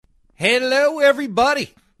Hello,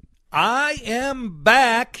 everybody. I am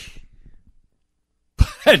back.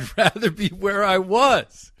 I'd rather be where I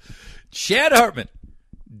was. Chad Hartman,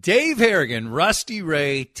 Dave Harrigan, Rusty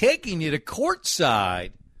Ray, taking you to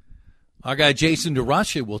courtside. Our guy Jason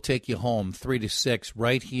DeRusha will take you home 3 to 6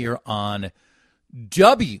 right here on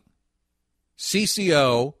WCCO.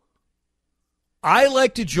 I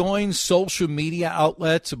like to join social media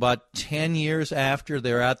outlets about 10 years after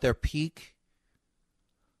they're at their peak.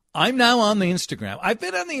 I'm now on the Instagram. I've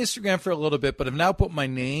been on the Instagram for a little bit, but I've now put my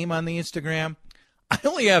name on the Instagram. I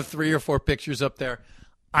only have 3 or 4 pictures up there.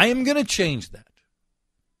 I am going to change that.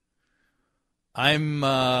 I'm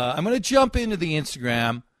going to jump into the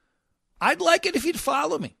Instagram. I'd like it if you'd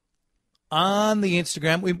follow me on the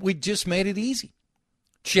Instagram. We just made it easy.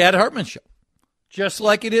 Chad Hartman Show. Just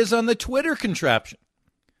like it is on the Twitter contraption.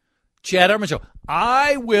 Chad Hartman Show.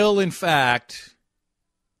 I will, in fact,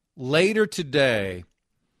 later today,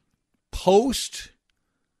 post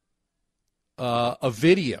a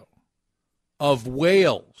video of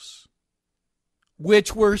whales,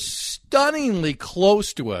 which were stunningly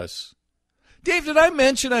close to us. Dave, did I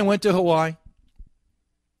mention I went to Hawaii?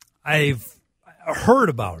 I've heard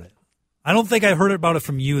about it. I don't think I heard about it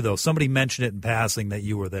from you, though. Somebody mentioned it in passing that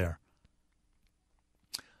you were there.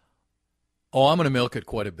 Oh, I'm going to milk it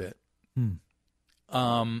quite a bit.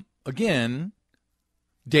 Again,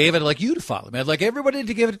 Dave, I'd like you to follow me. I'd like everybody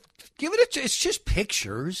to give it it's just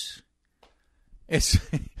pictures. It's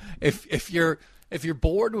if you're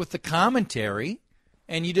bored with the commentary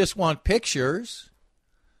and you just want pictures,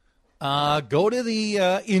 go to the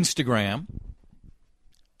Instagram,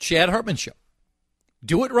 Chad Hartman Show.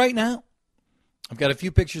 Do it right now. I've got a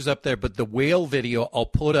few pictures up there, but the whale video I'll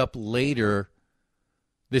put up later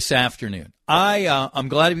this afternoon. I'm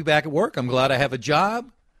glad to be back at work. I'm glad I have a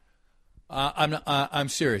job. I'm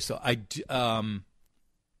serious though.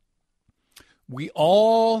 We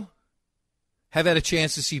all have had a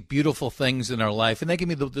chance to see beautiful things in our life, and they can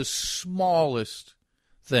be the smallest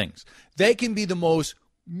things. They can be the most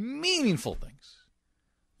meaningful things.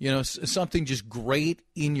 You know, something just great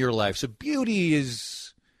in your life. So beauty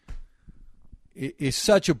is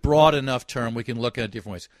such a broad enough term. We can look at it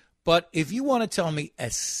different ways. But if you want to tell me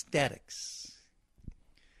aesthetics,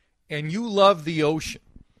 and you love the ocean,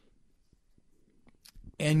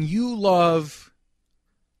 and you love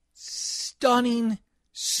stunning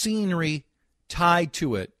scenery tied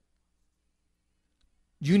to it,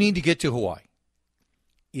 you need to get to Hawaii.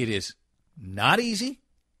 It is not easy.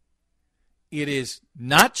 It is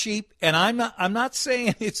not cheap, and I'm not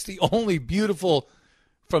saying it's the only beautiful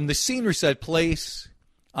from the scenery side place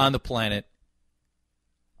on the planet.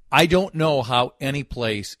 I don't know how any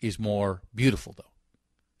place is more beautiful, though.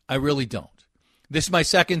 I really don't. This is my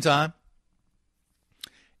second time,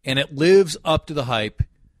 and it lives up to the hype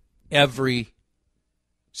every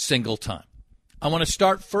single time. I want to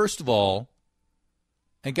start, first of all,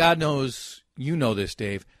 and God knows you know this,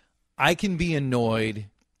 Dave, I can be annoyed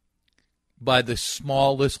by the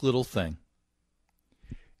smallest little thing.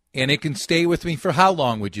 And it can stay with me for how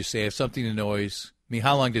long, would you say, if something annoys me?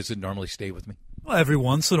 How long does it normally stay with me? Well, every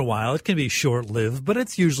once in a while. It can be short-lived, but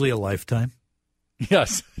it's usually a lifetime.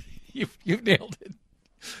 Yes, you've nailed it.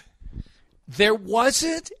 There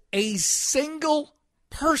wasn't a single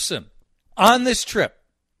person on this trip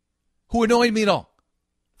who annoyed me at all.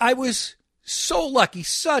 I was so lucky,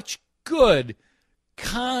 such good,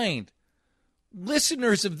 kind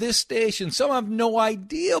listeners of this station. Some have no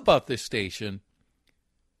idea about this station,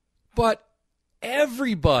 but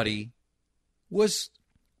everybody was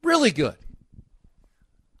really good.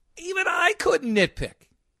 Even I couldn't nitpick.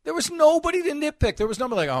 There was nobody to nitpick. There was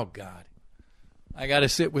nobody like, oh, God, I got to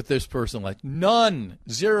sit with this person. Like, none,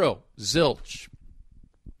 zero, zilch.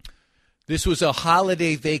 This was a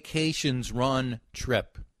holiday vacations run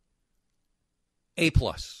trip. A+.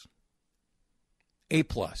 A+.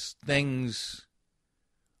 Things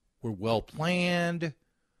were well planned,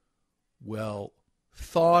 well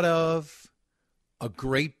thought of, a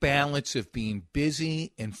great balance of being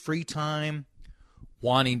busy and free time,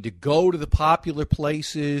 wanting to go to the popular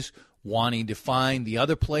places, wanting to find the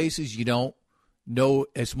other places you don't know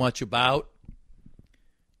as much about.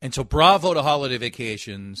 And so bravo to Holiday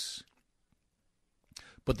Vacations.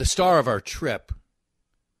 But the star of our trip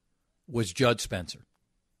was Judd Spencer.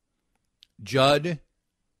 Judd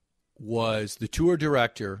was the tour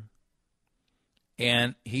director,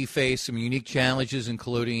 and he faced some unique challenges,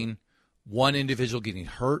 including one individual getting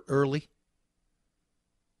hurt early,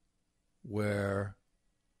 where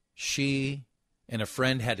she and a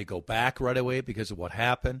friend had to go back right away because of what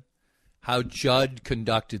happened, how Judd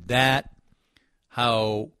conducted that,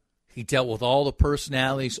 how He dealt with all the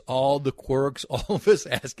personalities, all the quirks, all of us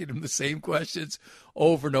asking him the same questions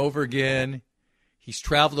over and over again. He's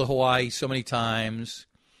traveled to Hawaii so many times.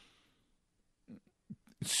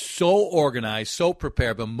 So organized, so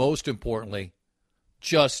prepared, but most importantly,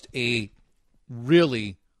 just a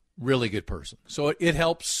really, really good person. So it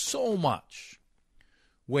helps so much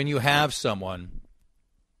when you have someone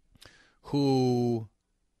who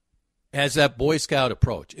has that Boy Scout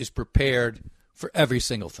approach, is prepared for every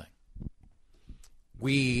single thing.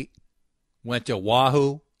 We went to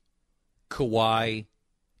Oahu, Kauai,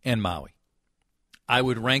 and Maui. I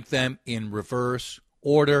would rank them in reverse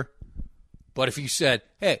order. But if you said,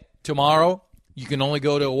 hey, tomorrow you can only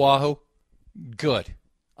go to Oahu, good.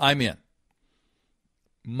 I'm in.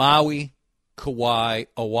 Maui, Kauai,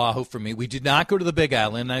 Oahu for me. We did not go to the Big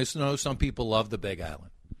Island. I know some people love the Big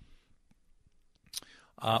Island.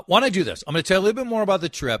 Why don't I do this? I'm going to tell you a little bit more about the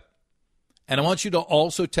trip. And I want you to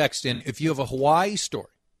also text in if you have a Hawaii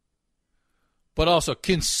story. But also,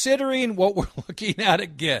 considering what we're looking at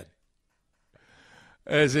again,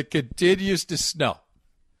 as it continues to snow,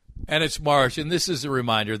 and it's March, and this is a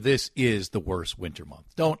reminder, this is the worst winter month.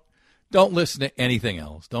 Don't listen to anything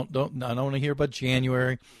else. I don't want to hear about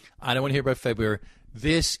January. I don't want to hear about February.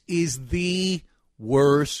 This is the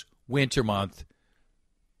worst winter month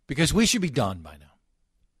because we should be done by now.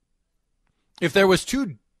 If there was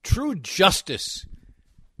true justice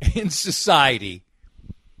in society,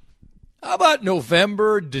 how about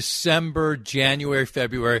November, December, January,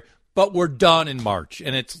 February, but we're done in March,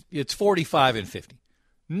 and it's 45 and 50.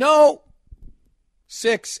 No,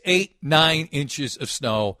 6, 8, 9 inches of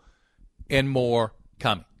snow and more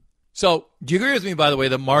coming. So do you agree with me, by the way,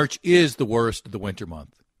 that March is the worst of the winter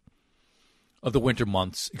months? Do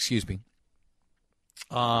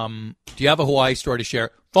you have a Hawaii story to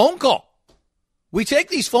share? Phone call. We take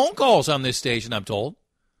these phone calls on this station, I'm told.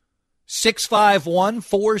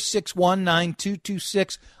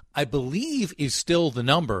 651-461-9226, I believe, is still the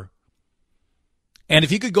number. And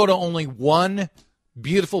if you could go to only one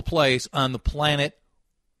beautiful place on the planet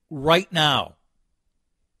right now,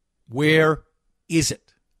 where is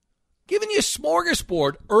it? Giving you a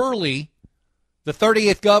smorgasbord early. The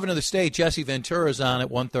 38th governor of the state, Jesse Ventura, is on at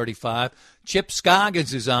 1:35. Chip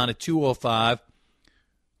Scoggins is on at 2:05.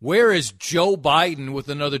 Where is Joe Biden with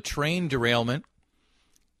another train derailment?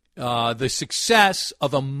 The success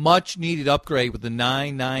of a much-needed upgrade with the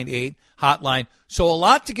 998 hotline. So a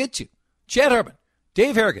lot to get to. Chad Urban,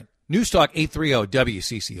 Dave Harrigan, News Talk 830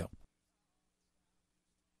 WCCO.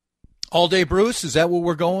 All Day Bruce, is that what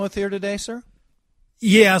we're going with here today, sir?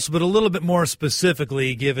 Yes, but a little bit more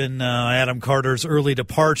specifically, given Adam Carter's early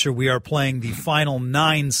departure, we are playing the final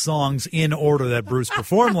 9 songs in order that Bruce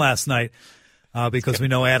performed last night because we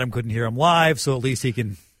know Adam couldn't hear him live, so at least he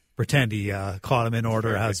can pretend he caught him in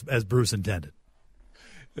order as Bruce intended.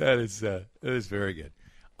 That is very good.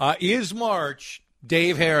 Is March,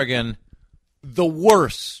 Dave Harrigan, the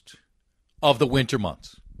worst of the winter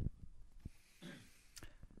months?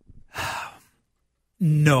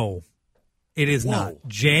 No, it is not.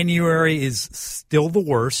 January is still the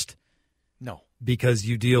worst. No. Because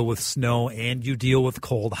you deal with snow and you deal with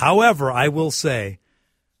cold. However, I will say,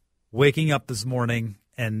 waking up this morning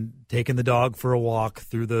and taking the dog for a walk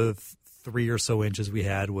through the 3 or so inches we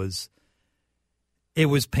had was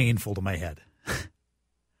painful to my head.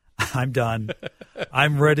 I'm done.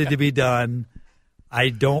 I'm ready to be done. I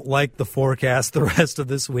don't like the forecast the rest of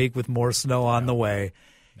this week with more snow on the way.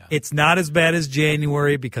 No. It's not as bad as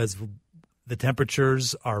January because the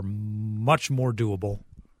temperatures are much more doable.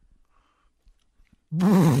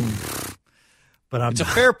 But it's a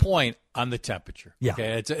fair point on the temperature. Yeah.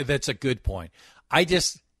 Okay, that's a good point. I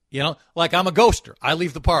just, like I'm a ghoster. I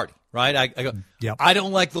leave the party, right? I go. Yep. I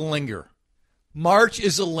don't like the linger. March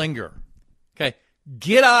is a linger. Okay,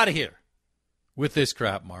 get out of here with this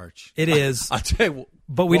crap, March. It is. I'll tell you.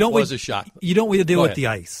 But we don't. Was a shock. You don't deal with the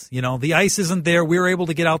ice. The ice isn't there. We were able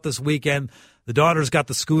to get out this weekend. The daughters got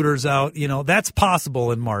the scooters out. That's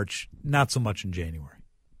possible in March. Not so much in January.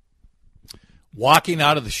 Walking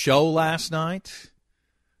out of the show last night,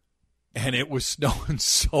 and it was snowing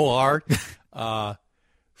so hard.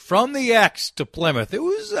 From the X to Plymouth, it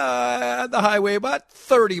was on the highway about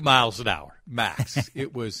 30 miles an hour max.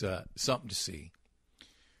 It was something to see.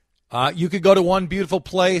 You could go to one beautiful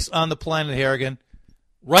place on the planet, Harrigan.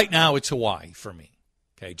 Right now, it's Hawaii for me.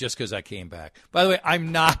 Okay, just because I came back. By the way, I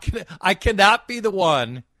cannot be the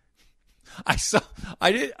one. I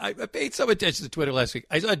paid some attention to Twitter last week.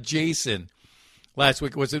 I saw Jason last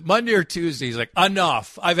week. Was it Monday or Tuesday? He's like,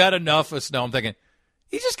 enough. I've had enough of snow. I'm thinking,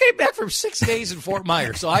 he just came back from 6 days in Fort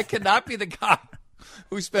Myers, so I cannot be the guy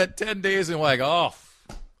who spent 10 days and like,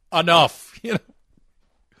 enough.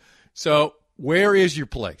 So where is your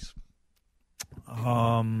place?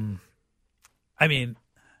 I mean,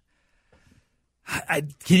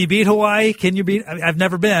 can you beat Hawaii? I've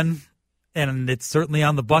never been, and it's certainly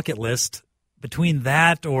on the bucket list. Between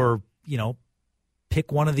that or,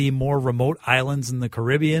 pick one of the more remote islands in the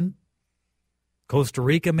Caribbean, Costa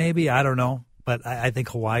Rica maybe, I don't know. But I think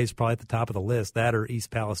Hawaii is probably at the top of the list, that or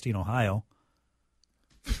East Palestine, Ohio.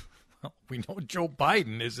 Well, we know Joe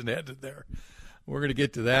Biden isn't headed there. We're going to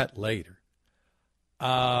get to that later.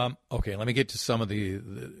 Okay, let me get to some of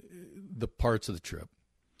the parts of the trip.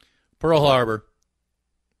 Pearl Harbor,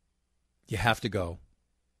 you have to go.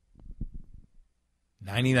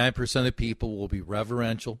 99% of the people will be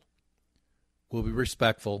reverential, will be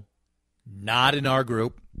respectful. Not in our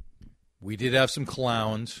group. We did have some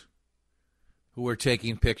clowns who were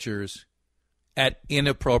taking pictures at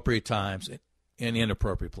inappropriate times in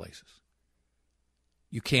inappropriate places.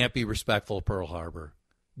 You can't be respectful of Pearl Harbor.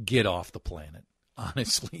 Get off the planet,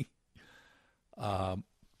 honestly.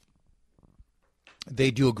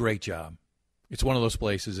 They do a great job. It's one of those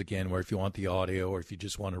places, again, where if you want the audio or if you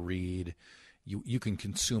just want to read, you can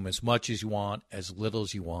consume as much as you want, as little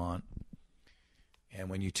as you want. And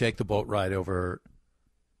when you take the boat ride over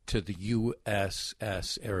to the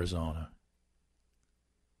USS Arizona,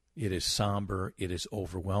 it is somber. It is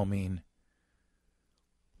overwhelming.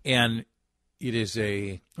 And it is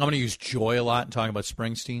I'm going to use joy a lot in talking about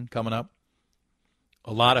Springsteen coming up.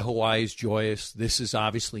 A lot of Hawaii is joyous. This is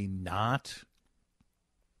obviously not.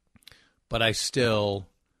 But I still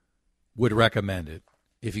would recommend it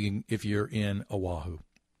if you're in Oahu.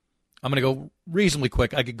 I'm going to go reasonably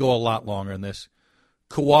quick. I could go a lot longer on this.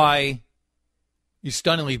 Kauai is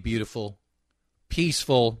stunningly beautiful,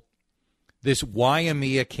 peaceful. This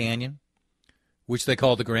Waimea Canyon, which they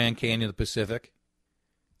call the Grand Canyon of the Pacific,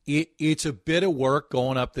 it's a bit of work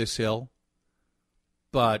going up this hill,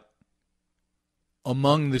 but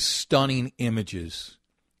among the stunning images,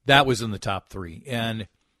 that was in the top 3. And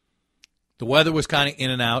the weather was kind of in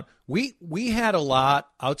and out. We had a lot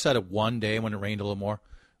outside of one day when it rained a little more.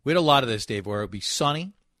 We had a lot of this, Dave, where it would be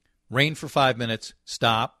sunny, rain for 5 minutes,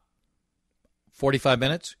 stop, 45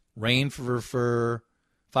 minutes, rain for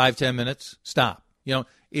 5-10 minutes, stop.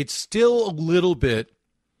 It's still a little bit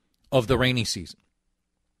of the rainy season.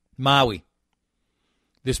 Maui.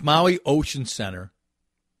 This Maui Ocean Center.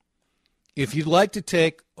 If you'd like to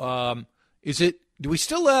take, do we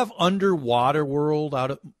still have Underwater World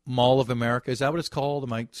out at Mall of America? Is that what it's called?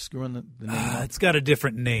 Am I screwing the name up? It's got a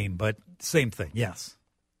different name, but same thing, yes.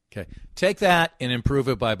 Okay. Take that and improve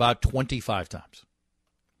it by about 25 times.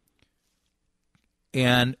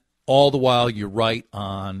 And all the while, you're right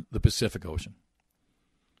on the Pacific Ocean.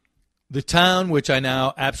 The town, which I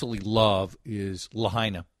now absolutely love, is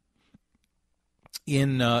Lahaina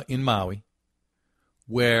in Maui,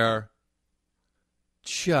 where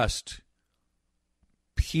just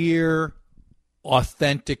pure,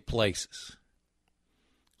 authentic places.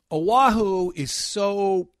 Oahu is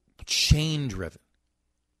so chain-driven.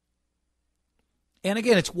 And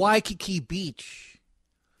again, it's Waikiki Beach.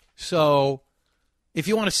 So if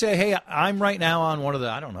you want to say, hey, I'm right now on one of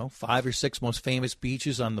the, 5 or 6 most famous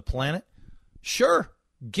beaches on the planet, sure,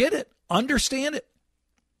 get it, understand it.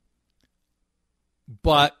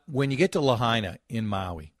 But when you get to Lahaina in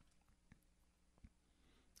Maui,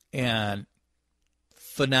 and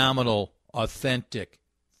phenomenal, authentic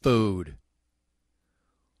food,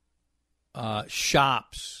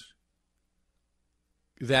 shops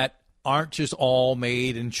that aren't just all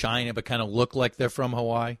made in China but kind of look like they're from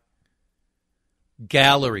Hawaii,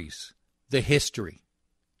 galleries, the history.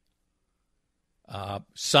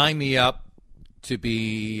 Sign me up to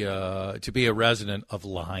be a resident of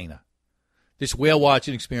Lahaina. This whale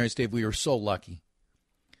watching experience, Dave, we were so lucky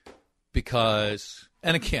because,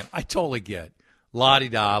 and again, I totally get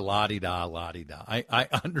la-di-da, la-di-da, la-di-da. I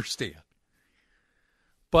understand.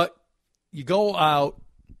 But you go out,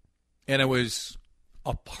 and it was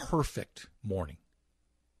a perfect morning.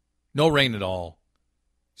 No rain at all.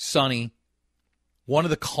 Sunny. One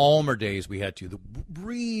of the calmer days we had to. The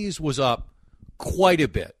breeze was up quite a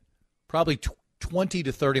bit, probably 20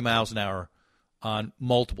 to 30 miles an hour on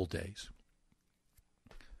multiple days.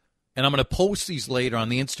 And I'm going to post these later on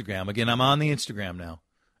the Instagram. Again, I'm on the Instagram now,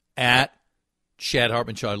 at Chad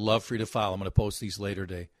Hartman Show. I'd love for you to follow. I'm going to post these later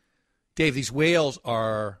today. Dave, these whales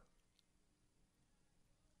are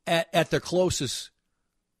at their closest,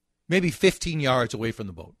 maybe 15 yards away from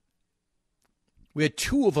the boat. We had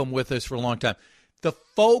 2 of them with us for a long time. The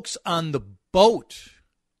folks on the boat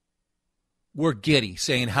were giddy,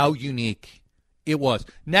 saying how unique it was.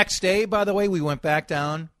 Next day, by the way, we went back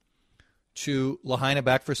down to Lahaina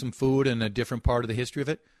back for some food and a different part of the history of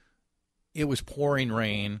it, it was pouring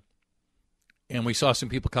rain, and we saw some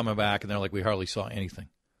people coming back, and they're like, we hardly saw anything.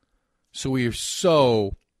 So we are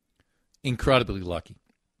so incredibly lucky.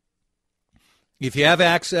 If you have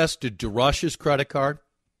access to DeRush's credit card,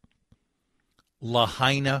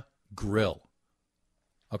 Lahaina Grill.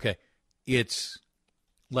 Okay, it's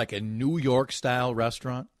like a New York-style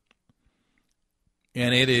restaurant,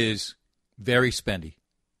 and it is very spendy.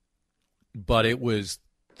 But it was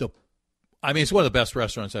it's one of the best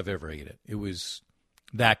restaurants I've ever ate at. It was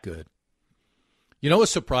that good. You know what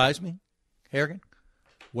surprised me, Harrigan?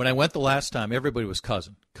 When I went the last time, everybody was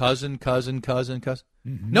cousin.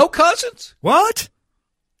 Mm-hmm. No cousins. What?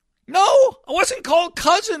 No, I wasn't called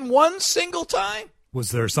cousin one single time. Was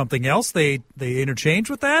there something else they interchanged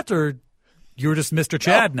with that, or you were just Mr.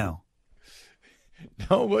 Chad now?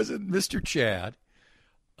 No, it wasn't Mr. Chad.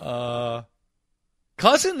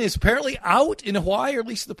 Cousin is apparently out in Hawaii, or at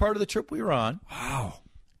least the part of the trip we were on. Wow.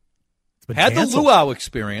 Had canceled. The luau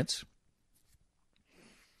experience.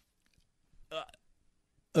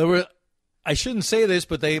 I shouldn't say this,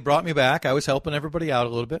 but they brought me back. I was helping everybody out a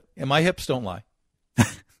little bit, and my hips don't lie.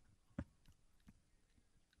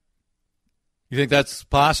 You think that's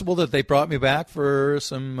possible that they brought me back for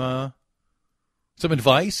some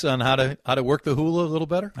advice on how to work the hula a little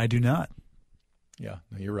better? I do not. Yeah,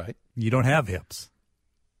 no, you're right. You don't have hips.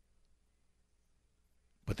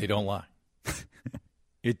 But they don't lie.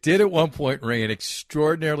 It did at one point rain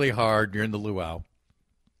extraordinarily hard during the luau.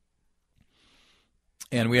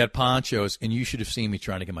 And we had ponchos, and you should have seen me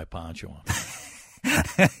trying to get my poncho on.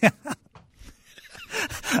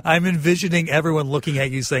 I'm envisioning everyone looking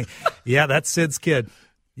at you saying, yeah, that's Sid's kid.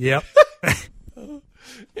 Yep.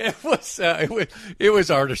 It was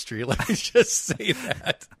artistry. Let me just say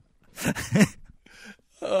that.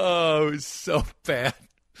 Oh, it was so bad.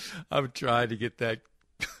 I'm trying to get that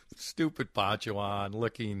stupid poncho on,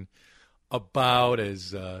 looking about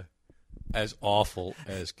as awful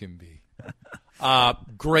as can be.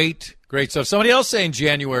 Great stuff. Somebody else saying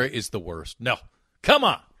January is the worst. No, come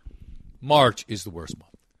on. March is the worst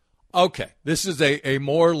month. Okay, this is a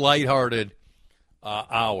more lighthearted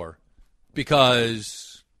hour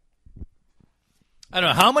because I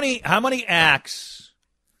don't know how many acts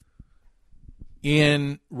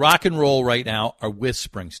in rock and roll right now are with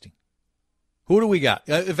Springsteen. Who do we got?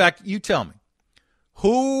 In fact, you tell me.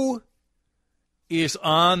 Who is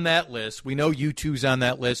on that list? We know U2's on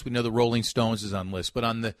that list. We know the Rolling Stones is on the list. But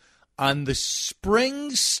on the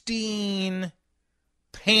Springsteen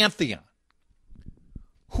pantheon,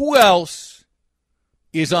 who else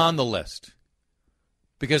is on the list?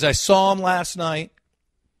 Because I saw him last night.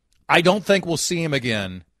 I don't think we'll see him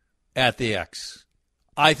again at the X.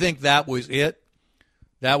 I think that was it.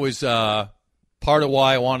 That was part of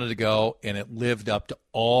why I wanted to go, and it lived up to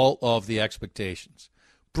all of the expectations.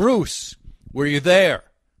 Bruce, were you there?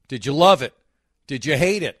 Did you love it? Did you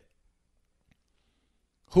hate it?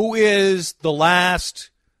 Who is the last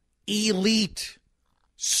elite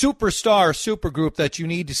superstar supergroup that you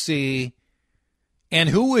need to see? And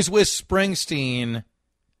who is with Springsteen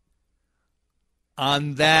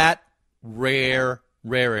on that rare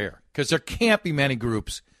air? Because there can't be many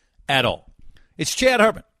groups at all. It's Chad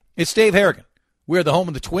Hartman. It's Dave Harrigan. We're the home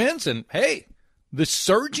of the Twins. And, hey, the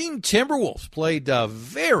surging Timberwolves played a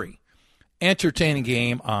very entertaining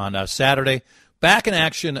game on Saturday. Back in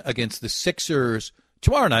action against the Sixers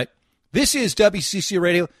tomorrow night. This is WCC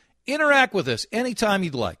Radio. Interact with us anytime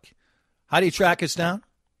you'd like. How do you track us down?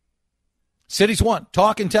 Cities 1,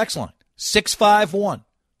 talk and text line,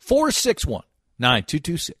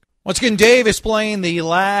 651-461-9226. Once again, Dave is playing the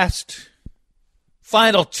last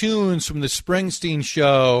final tunes from the Springsteen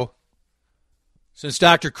show since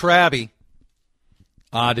Dr. Krabby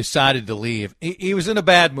decided to leave. He was in a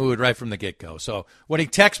bad mood right from the get-go. So when he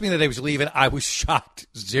texted me that he was leaving, I was shocked.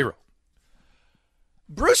 Zero.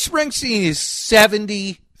 Bruce Springsteen is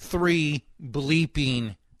 73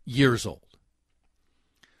 bleeping years old.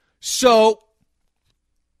 So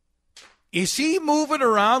is he moving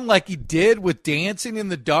around like he did with Dancing in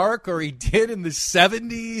the Dark or he did in the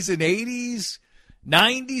 70s and 80s,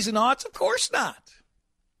 90s and aughts? Of course not.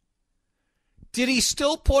 Did he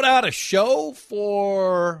still put out a show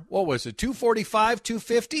for, what was it, 245,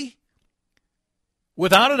 250?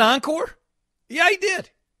 Without an encore? Yeah, he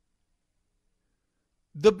did.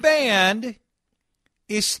 The band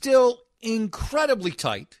is still incredibly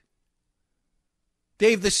tight.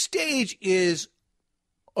 Dave, the stage is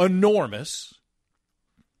enormous.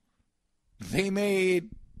 They made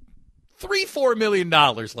 $3-4 million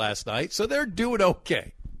last night, so they're doing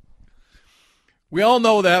okay. We all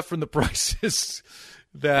know that from the prices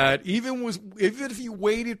that even if you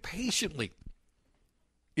waited patiently,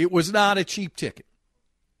 it was not a cheap ticket.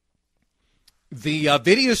 The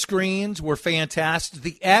video screens were fantastic.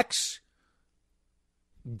 The X,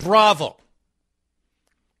 bravo.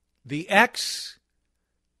 The X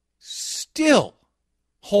still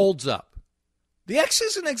holds up. The X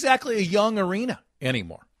isn't exactly a young arena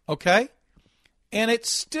anymore, okay? And it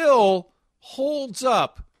still holds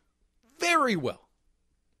up very well.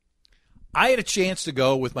 I had a chance to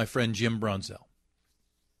go with my friend Jim Brunzell.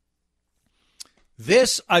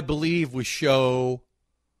 This, I believe, was show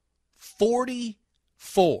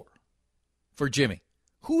 44 for Jimmy,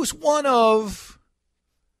 who's one of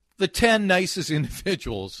the 10 nicest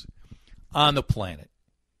individuals on the planet.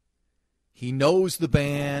 He knows the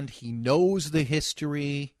band. He knows the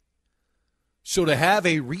history. So to have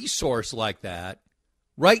a resource like that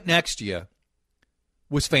right next to you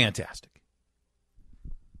was fantastic.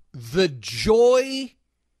 The joy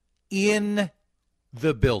in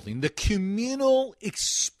the building, the communal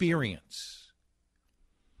experience.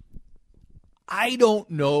 I don't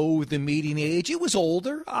know the meeting age. It was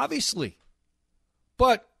older, obviously.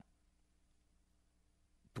 But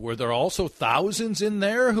were there also thousands in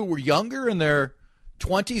there who were younger in their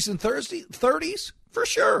 20s and 30s? For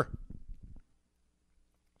sure.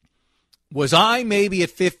 Was I maybe at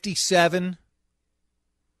 57,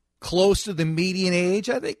 close to the median age?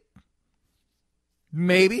 I think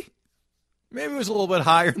maybe. Maybe it was a little bit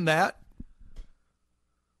higher than that.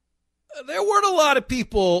 There weren't a lot of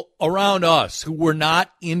people around us who were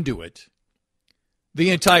not into it the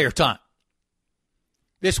entire time.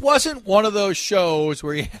 This wasn't one of those shows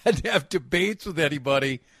where you had to have debates with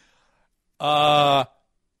anybody. I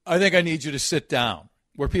think I need you to sit down,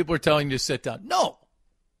 where people are telling you to sit down. No.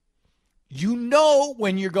 You know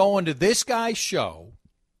when you're going to this guy's show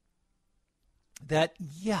that,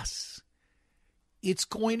 yes, it's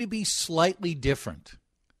going to be slightly different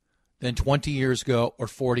than 20 years ago or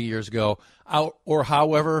 40 years ago or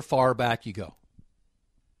however far back you go.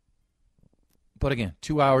 But again,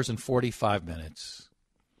 2 hours and 45 minutes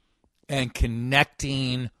and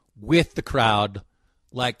connecting with the crowd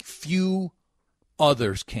like few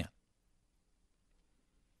others can.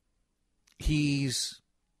 He's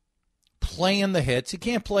playing the hits. He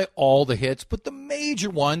can't play all the hits, but the major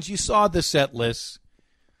ones, you saw the set list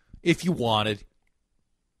if you wanted.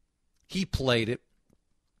 He played it.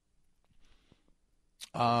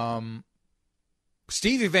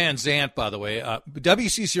 Stevie Van Zandt, by the way,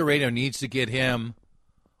 WCCO Radio needs to get him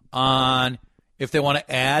on if they want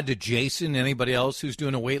to add to Jason, anybody else who's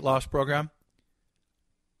doing a weight loss program.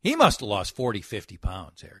 He must have lost 40, 50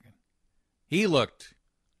 pounds, Harrigan. He looked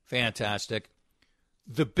fantastic.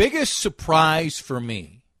 The biggest surprise for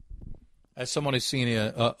me, as someone who's seen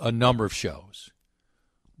a number of shows,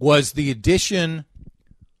 was the addition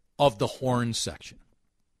of the horn section,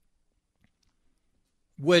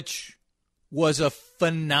 which was a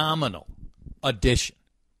phenomenal addition.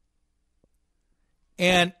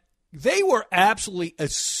 And they were absolutely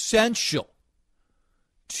essential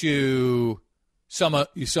to some of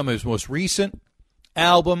his most recent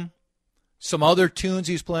album, some other tunes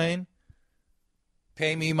he's playing.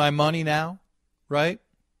 Pay Me My Money Now, right?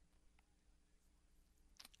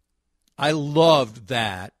 I loved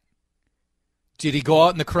that. Did he go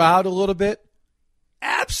out in the crowd a little bit?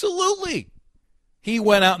 Absolutely. He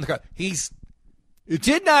went out in the crowd. He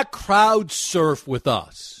did not crowd surf with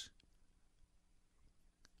us.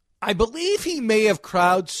 I believe he may have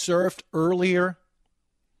crowd surfed earlier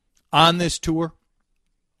on this tour.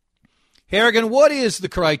 Harrigan, what is the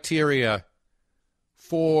criteria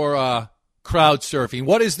for crowd surfing?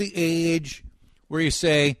 What is the age where you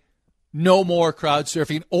say no more crowd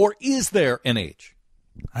surfing, or is there an age?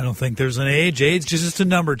 I don't think there's an age. Age is just a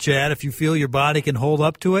number, Chad. If you feel your body can hold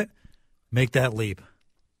up to it, make that leap.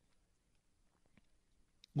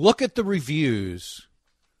 Look at the reviews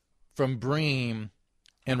from Bream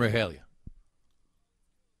and Rahalia.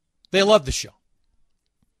 They love the show.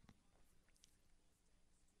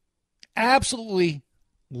 Absolutely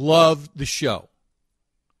love the show.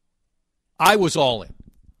 I was all in.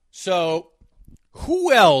 So,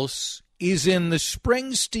 who else is in the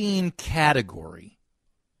Springsteen category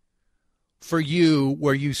for you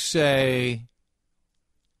where you say,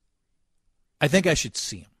 I think I should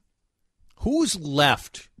see him? Who's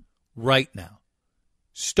left right now?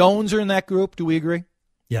 Stones are in that group. Do we agree?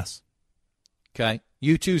 Yes. Okay.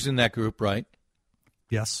 U2's in that group, right?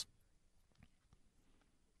 Yes.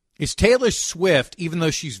 Is Taylor Swift, even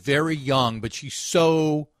though she's very young, but she's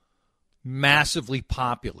so massively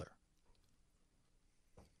popular,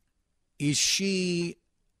 is she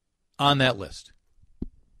on that list?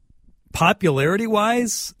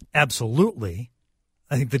 Popularity-wise, absolutely.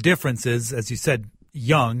 I think the difference is, as you said,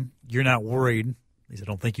 young, you're not worried. At least I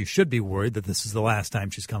don't think you should be worried that this is the last time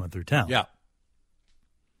she's coming through town. Yeah.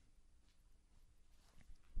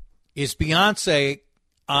 Is Beyonce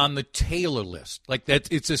on the Taylor list? Like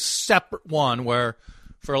that, it's a separate one where,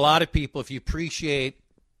 for a lot of people, if you appreciate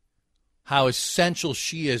how essential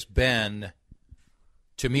she has been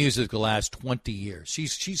to music the last 20 years,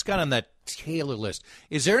 she's got on that Taylor list.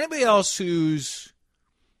 Is there anybody else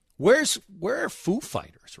where are Foo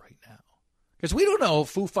Fighters right now? Because we don't know if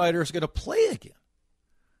Foo Fighters are going to play again.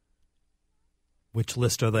 Which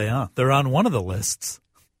list are they on? They're on one of the lists.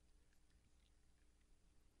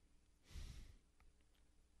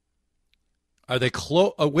 Are they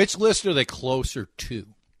which list are they closer to?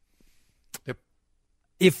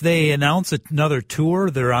 If they announce another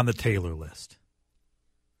tour, they're on the Taylor list.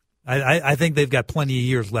 I think they've got plenty of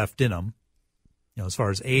years left in them. You know, as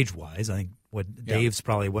far as age-wise, I think Dave's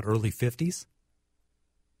probably early 50s.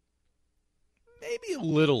 Maybe a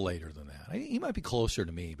little later than that. He might be closer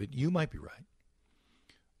to me, but you might be right.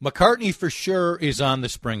 McCartney for sure is on the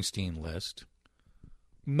Springsteen list.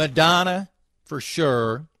 Madonna for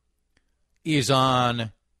sure is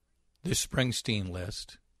on the Springsteen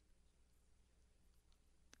list.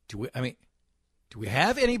 Do we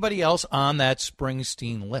have anybody else on that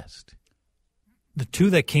Springsteen list? The two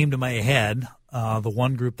that came to my head, the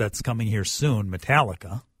one group that's coming here soon,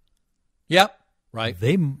 Metallica. Yep, right.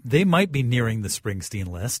 They might be nearing the Springsteen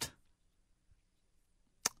list.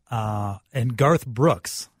 And Garth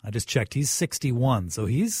Brooks, I just checked, he's 61, so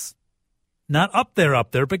he's not up there,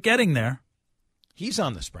 but getting there. He's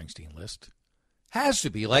on the Springsteen list. Has to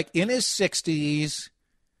be, like in his 60s.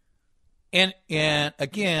 And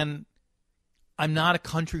again, I'm not a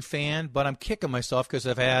country fan, but I'm kicking myself because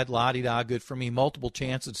I've had la-di-da good for me multiple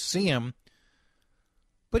chances to see him.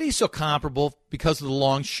 But he's so comparable because of the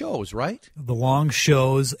long shows, right? The long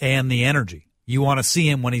shows and the energy. You want to see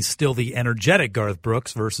him when he's still the energetic Garth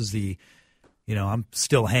Brooks versus the, I'm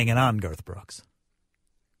still hanging on Garth Brooks.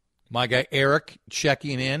 My guy Eric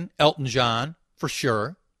checking in. Elton John, for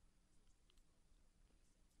sure.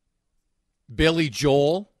 Billy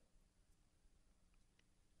Joel.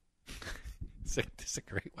 This is a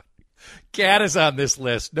great one. Cat is on this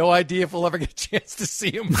list. No idea if we'll ever get a chance to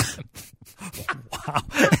see him. Wow.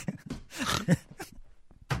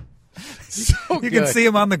 So you good. can see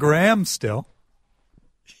him on the gram still.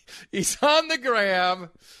 He's on the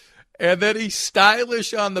gram, and then he's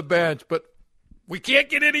stylish on the bench, but we can't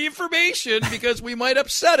get any information because we might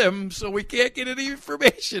upset him, so we can't get any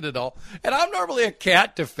information at all. And I'm normally a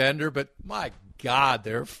Cat defender, but my God,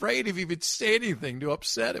 they're afraid of even saying anything to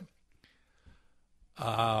upset him.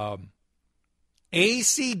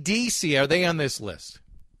 AC/DC, are they on this list?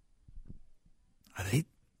 Are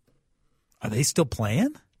they still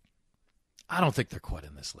playing? I don't think they're quite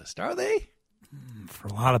in this list, are they? For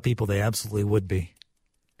a lot of people, they absolutely would be.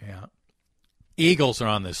 Yeah. Eagles are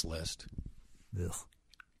on this list.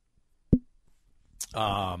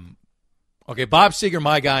 Ugh. Okay, Bob Seger,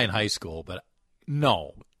 my guy in high school, but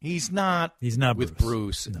no, he's not. He's not with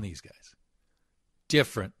Bruce. Bruce and these guys.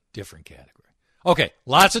 Different category. Okay,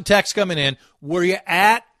 lots of texts coming in. Were you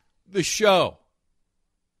at the show?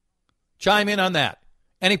 Chime in on that.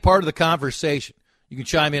 Any part of the conversation. You can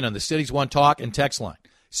chime in on the Cities One Talk and text line.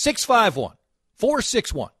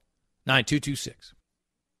 651-461-9226.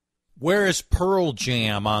 Where is Pearl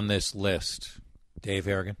Jam on this list, Dave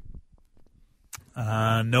Harrigan?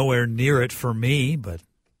 Nowhere near it for me, but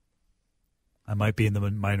I might be in the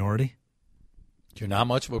minority. You're not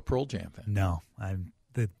much of a Pearl Jam fan. No,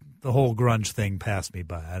 the whole grunge thing passed me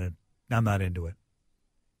by. I'm not into it.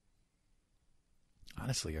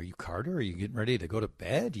 Honestly, are you Carter? Are you getting ready to go to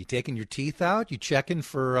bed? You taking your teeth out? You checking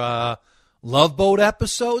for Love Boat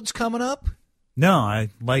episodes coming up? No, I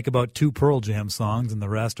like about 2 Pearl Jam songs, and the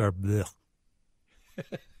rest are blech.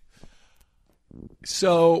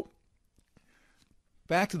 So,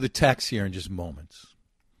 back to the text here in just moments.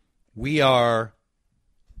 We are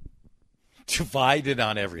divided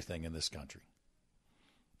on everything in this country.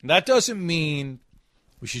 And that doesn't mean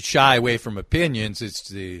we should shy away from opinions. It's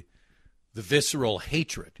the visceral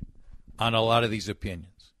hatred on a lot of these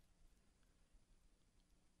opinions.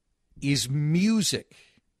 Is music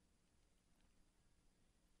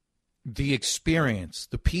the experience,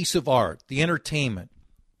 the piece of art, the entertainment,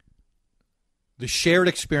 the shared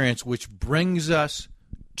experience which brings us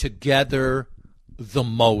together the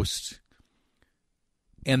most,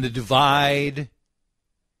 and the divide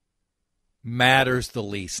matters the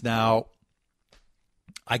least? Now,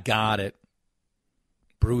 I got it.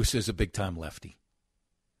 Bruce is a big-time lefty.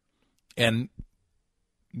 And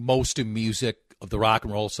most of music of the rock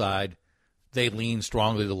and roll side, they lean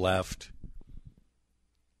strongly to the left.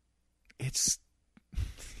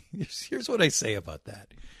 Here's what I say about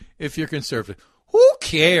that. If you're conservative, who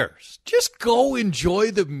cares? Just go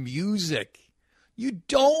enjoy the music. You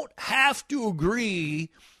don't have to agree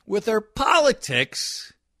with their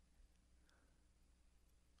politics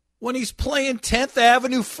when he's playing 10th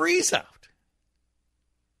Avenue Freeze Out.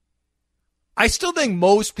 I still think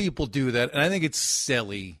most people do that, and I think it's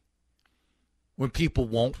silly when people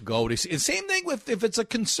won't go to see. Same thing with if it's a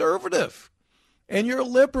conservative and you're a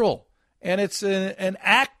liberal and it's an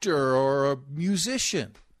actor or a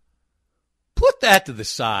musician. Put that to the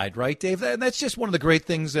side, right, Dave? And that's just one of the great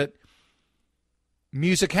things that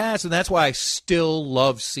music has, and that's why I still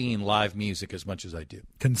love seeing live music as much as I do.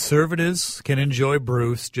 Conservatives can enjoy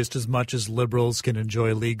Bruce just as much as liberals can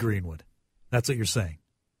enjoy Lee Greenwood. That's what you're saying.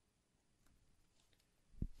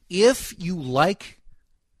 If you like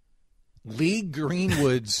Lee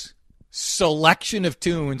Greenwood's selection of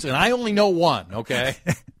tunes, and I only know one, okay?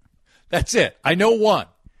 That's it. I know one.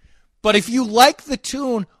 But if you like the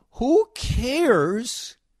tune, who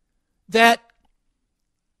cares that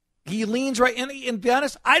he leans right? And to be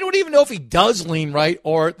honest, I don't even know if he does lean right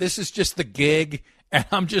or this is just the gig and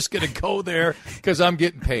I'm just going to go there because I'm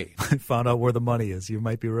getting paid. I found out where the money is. You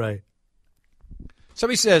might be right.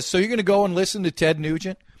 Somebody says, so you're going to go and listen to Ted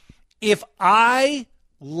Nugent? If I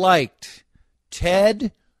liked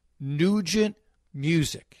Ted Nugent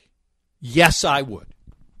music, yes, I would.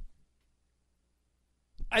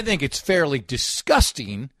 I think it's fairly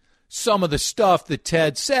disgusting, some of the stuff that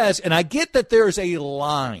Ted says, and I get that there's a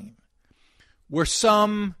line where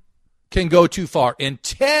some can go too far. And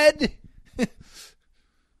Ted,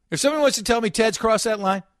 if somebody wants to tell me Ted's crossed that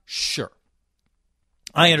line, sure.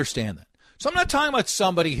 I understand that. So I'm not talking about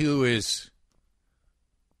somebody who is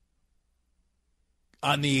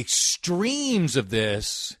on the extremes of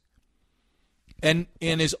this and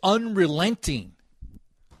is unrelenting.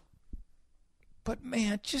 But,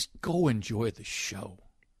 man, just go enjoy the show.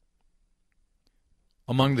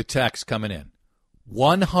 Among the texts coming in,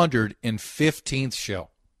 115th show.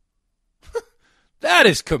 That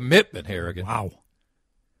is commitment, Harrigan. Wow.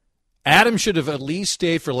 Adam should have at least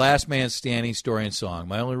stayed for Last Man Standing story and song.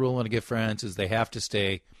 My only rule when I get friends is they have to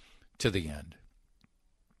stay to the end.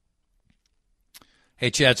 Hey,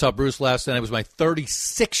 Chad, saw Bruce last night. It was my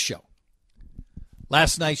 36th show.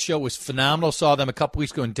 Last night's show was phenomenal. Saw them a couple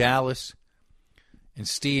weeks ago in Dallas. And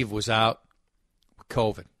Steve was out with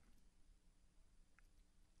COVID.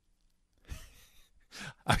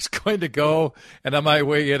 I was going to go, and on my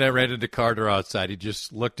way in, I ran into Carter outside. He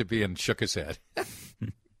just looked at me and shook his head.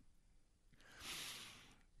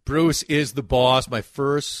 Bruce is the boss. My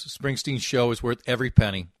first Springsteen show is worth every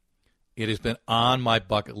penny. It has been on my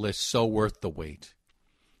bucket list, so worth the wait.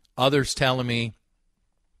 Others telling me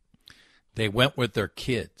they went with their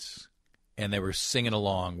kids, and they were singing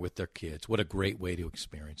along with their kids. What a great way to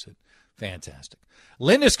experience it. Fantastic.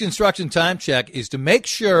 Linda's Construction Time Check is to make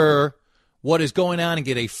sure what is going on and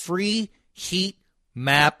get a free heat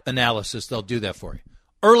map analysis. They'll do that for you.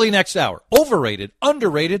 Early next hour. Overrated,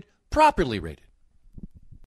 underrated, properly rated.